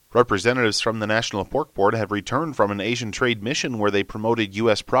Representatives from the National Pork Board have returned from an Asian trade mission where they promoted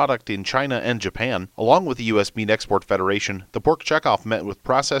U.S. product in China and Japan. Along with the U.S. Meat Export Federation, the Pork Checkoff met with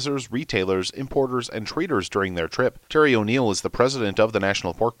processors, retailers, importers, and traders during their trip. Terry O'Neill is the president of the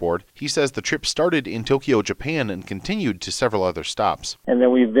National Pork Board. He says the trip started in Tokyo, Japan, and continued to several other stops. And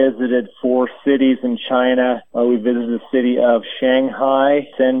then we visited 4 cities in China. We visited the city of Shanghai,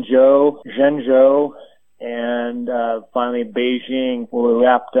 Zhengzhou, and finally Beijing, where we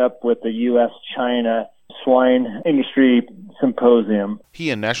wrapped up with the U.S.-China Swine Industry Symposium. He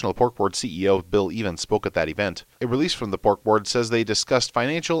and National Pork Board CEO Bill Evans spoke at that event. A release from the Pork Board says they discussed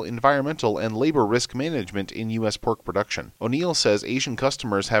financial, environmental, and labor risk management in U.S. pork production. O'Neill says Asian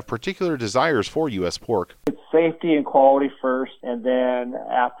customers have particular desires for U.S. pork. It's safety and quality first, and then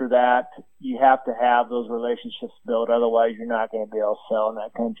after that, you have to have those relationships built. Otherwise, you're not going to be able to sell in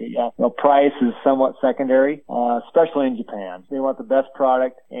that country. Price is somewhat secondary, especially in Japan. They want the best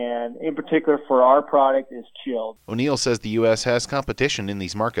product, and in particular for our product is chilled. O'Neill says the U.S. has competition in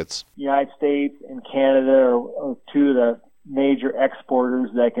these markets. The United States and Canada are 2 of the major exporters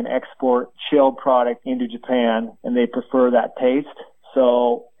that can export chilled product into Japan, and they prefer that taste.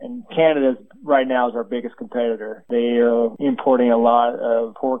 And Canada right now is our biggest competitor. They are importing a lot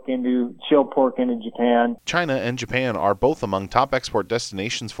of chilled pork into Japan. China and Japan are both among top export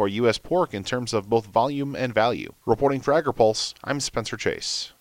destinations for U.S. pork in terms of both volume and value. Reporting for AgriPulse, I'm Spencer Chase.